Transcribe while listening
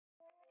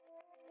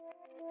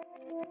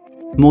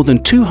More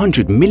than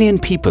 200 million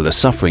people are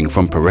suffering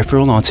from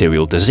peripheral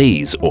arterial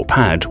disease, or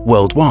PAD,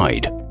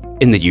 worldwide.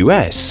 In the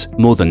US,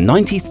 more than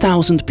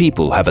 90,000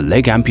 people have a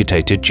leg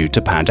amputated due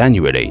to PAD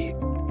annually.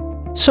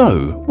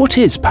 So, what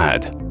is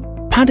PAD?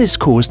 PAD is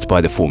caused by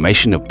the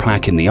formation of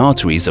plaque in the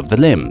arteries of the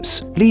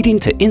limbs, leading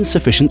to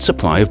insufficient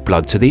supply of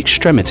blood to the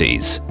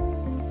extremities.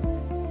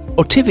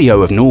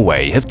 Otivio of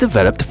Norway have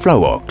developed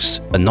FlowOx,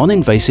 a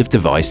non-invasive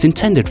device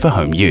intended for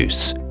home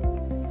use.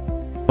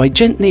 By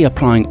gently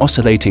applying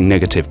oscillating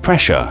negative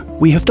pressure,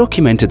 we have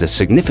documented a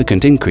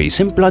significant increase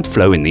in blood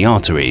flow in the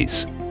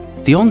arteries.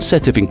 The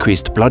onset of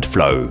increased blood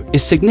flow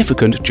is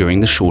significant during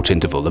the short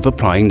interval of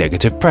applying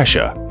negative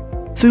pressure.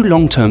 Through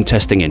long-term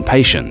testing in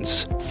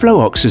patients,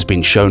 FlowOx has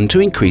been shown to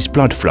increase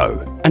blood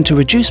flow and to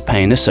reduce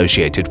pain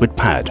associated with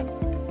PAD.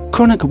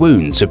 Chronic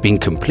wounds have been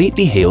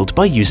completely healed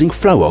by using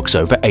FlowOx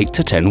over 8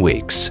 to 10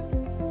 weeks.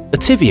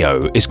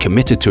 Otivio is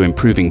committed to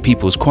improving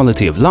people's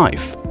quality of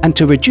life and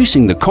to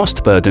reducing the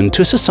cost burden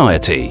to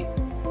society.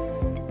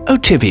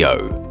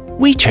 Otivio,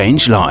 we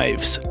change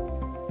lives.